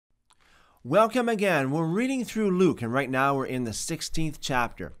Welcome again. We're reading through Luke, and right now we're in the 16th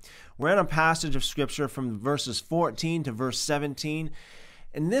chapter. We're in a passage of Scripture from verses 14 to verse 17,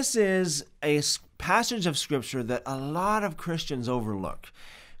 and this is a passage of Scripture that a lot of Christians overlook.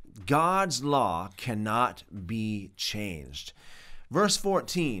 God's law cannot be changed. Verse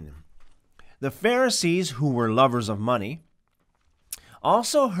 14, the Pharisees, who were lovers of money,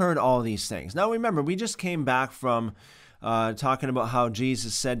 also heard all these things. Now remember, we just came back from talking about how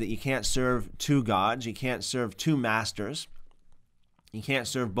Jesus said that you can't serve two gods, you can't serve two masters, you can't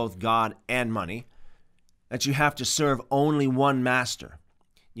serve both God and money, that you have to serve only one master.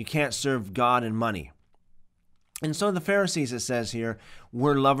 You can't serve God and money. And so the Pharisees, it says here,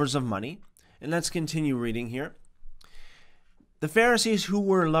 were lovers of money. And let's continue reading here. The Pharisees, who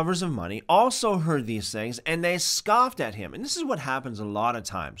were lovers of money, also heard these things, and they scoffed at him. And this is what happens a lot of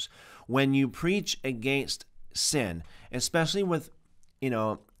times when you preach against sin, especially with,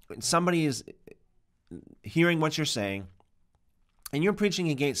 when somebody is hearing what you're saying and you're preaching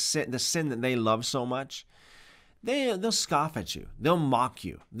against sin, the sin that they love so much. They'll scoff at you. They'll mock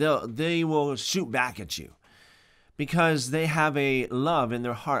you. They will shoot back at you because they have a love in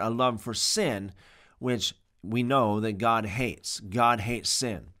their heart, a love for sin, which we know that God hates. God hates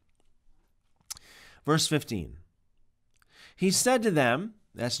sin. Verse 15. He said to them,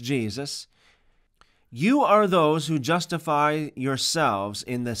 that's Jesus, "You are those who justify yourselves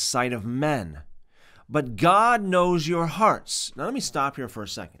in the sight of men, but God knows your hearts." Now let me stop here for a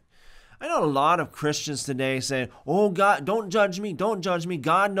second. I know a lot of Christians today say, "Oh God, don't judge me, don't judge me.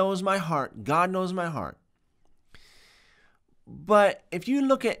 God knows my heart. God knows my heart." But if you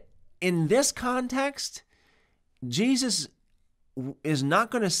look at in this context, Jesus is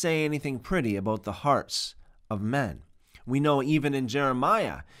not going to say anything pretty about the hearts of men. We know even in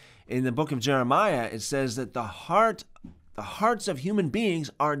Jeremiah, in the book of Jeremiah, it says that the hearts of human beings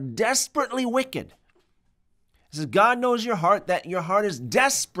are desperately wicked. It says, God knows your heart, that your heart is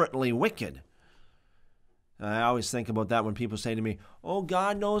desperately wicked. I always think about that when people say to me, "Oh,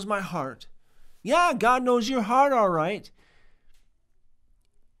 God knows my heart." Yeah, God knows your heart, all right.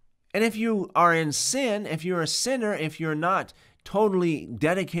 And if you are in sin, if you're a sinner, if you're not totally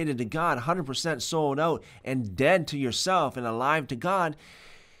dedicated to God, 100% sold out and dead to yourself and alive to God,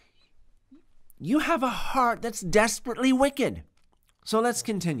 you have a heart that's desperately wicked. So let's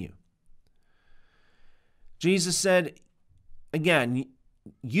continue. Jesus said, again,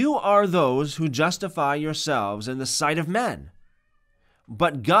 "You are those who justify yourselves in the sight of men,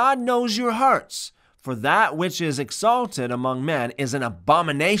 but God knows your hearts, for that which is exalted among men is an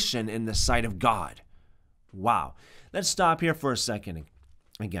abomination in the sight of God." Wow. Let's stop here for a second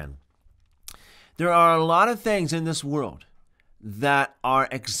again. There are a lot of things in this world that are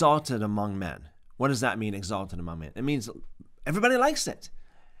exalted among men. What does that mean, exalted among men? It means everybody likes it.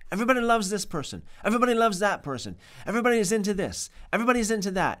 Everybody loves this person. Everybody loves that person. Everybody is into this. Everybody's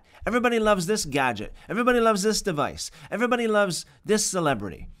into that. Everybody loves this gadget. Everybody loves this device. Everybody loves this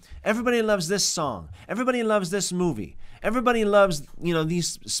celebrity. Everybody loves this song. Everybody loves this movie. Everybody loves,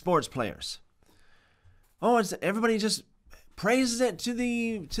 these sports players. Oh, everybody just praises it to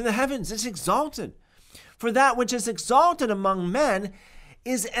the heavens. It's exalted. For that which is exalted among men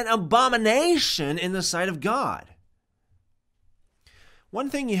is an abomination in the sight of God.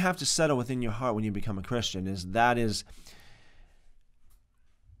 One thing you have to settle within your heart when you become a Christian is the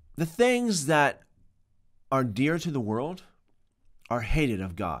things that are dear to the world are hated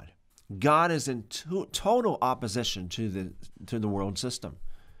of God. God is in total opposition to the world system.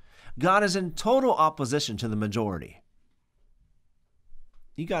 God is in total opposition to the majority.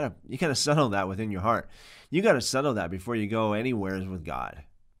 You gotta settle that within your heart. You gotta settle that before you go anywhere with God.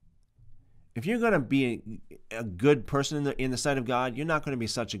 If you're going to be a good person in the sight of God, you're not going to be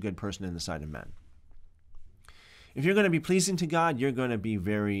such a good person in the sight of men. If you're going to be pleasing to God, you're going to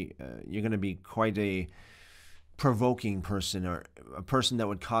be quite a provoking person, or a person that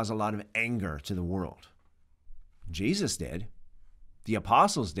would cause a lot of anger to the world. Jesus did. The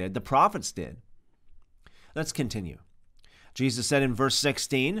apostles did. The prophets did. Let's continue. Jesus said in verse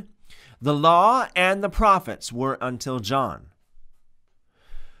 16, "The law and the prophets were until John.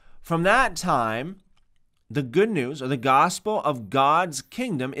 From that time, the good news, or the gospel of God's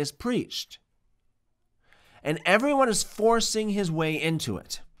kingdom, is preached, and everyone is forcing his way into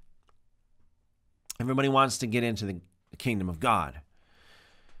it." Everybody wants to get into the kingdom of God.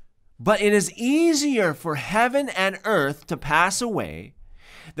 "But it is easier for heaven and earth to pass away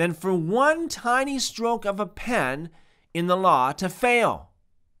than for one tiny stroke of a pen in the law to fail."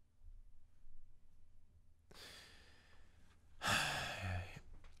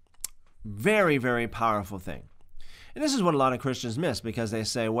 Very, very powerful thing. And this is what a lot of Christians miss, because they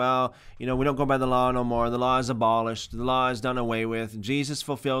say, well, we don't go by the law no more. The law is abolished. The law is done away with. Jesus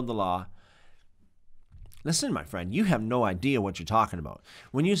fulfilled the law. Listen, my friend, you have no idea what you're talking about.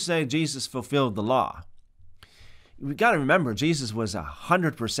 When you say Jesus fulfilled the law, we've got to remember Jesus was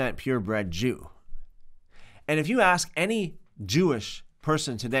 100% purebred Jew. And if you ask any Jewish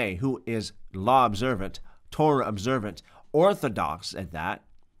person today who is law observant, Torah observant, orthodox at that,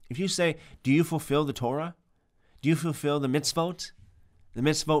 if you say, do you fulfill the Torah? Do you fulfill the mitzvot? The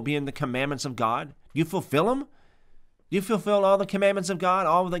mitzvot being the commandments of God. Do you fulfill them? Do you fulfill all the commandments of God,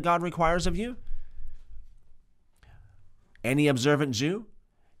 all that God requires of you? Any observant Jew,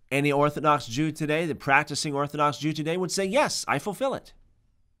 any Orthodox Jew today, the practicing Orthodox Jew today would say, yes, I fulfill it.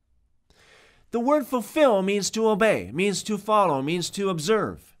 The word fulfill means to obey, means to follow, means to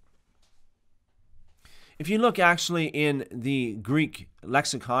observe. If you look actually in the Greek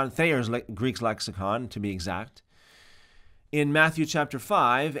lexicon, Thayer's Greek lexicon to be exact, in Matthew chapter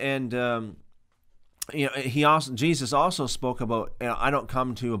 5, and Jesus also spoke about, I don't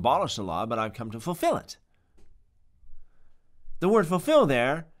come to abolish the law, but I've come to fulfill it. The word fulfill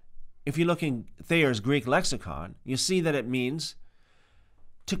there, if you look in Thayer's Greek lexicon, you see that it means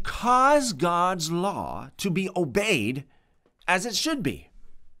to cause God's law to be obeyed as it should be.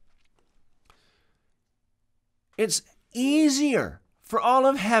 It's easier for all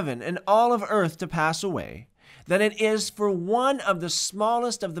of heaven and all of earth to pass away than it is for one of the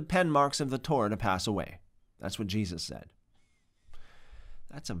smallest of the pen marks of the Torah to pass away. That's what Jesus said.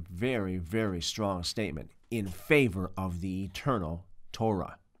 That's a very, very strong statement in favor of the eternal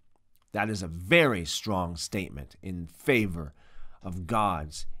Torah. That is a very strong statement in favor of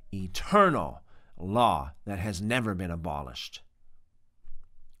God's eternal law that has never been abolished.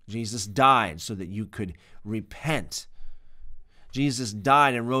 Jesus died so that you could repent. Jesus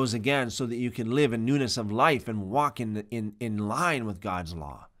died and rose again so that you can live in newness of life and walk in line with God's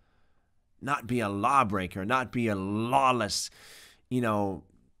law. Not be a lawbreaker, not be a lawless,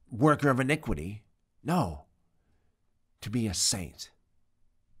 worker of iniquity. No, to be a saint.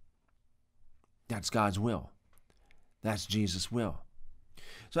 That's God's will. That's Jesus' will.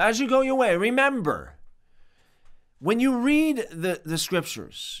 So as you go your way, remember, when you read the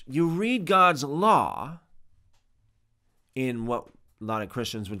scriptures, you read God's law in what a lot of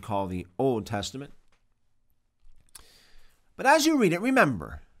Christians would call the Old Testament. But as you read it,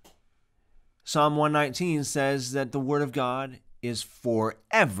 remember, Psalm 119 says that the Word of God is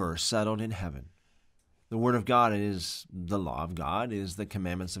forever settled in heaven. The Word of God is the law of God, is the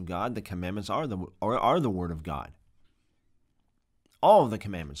commandments of God. The commandments are the Word of God. All of the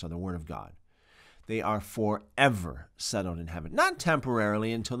commandments are the Word of God. They are forever settled in heaven. Not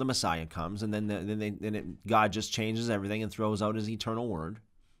temporarily until the Messiah comes, and then God just changes everything and throws out His eternal Word.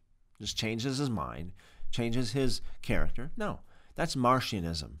 Just changes His mind, changes His character. No, that's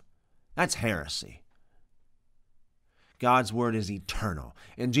Marcionism. That's heresy. God's Word is eternal.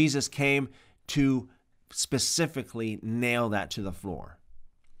 And Jesus came to specifically nail that to the floor.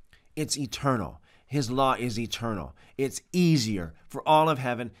 It's eternal. His law is eternal. It's easier for all of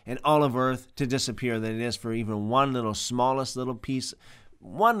heaven and all of earth to disappear than it is for even one little smallest little piece,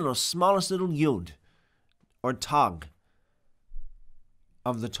 one little smallest little yud or tag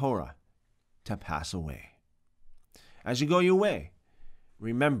of the Torah to pass away. As you go your way,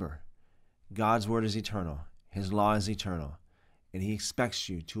 remember, God's Word is eternal. His law is eternal. And He expects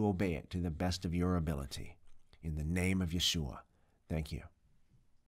you to obey it to the best of your ability. In the name of Yeshua, thank you.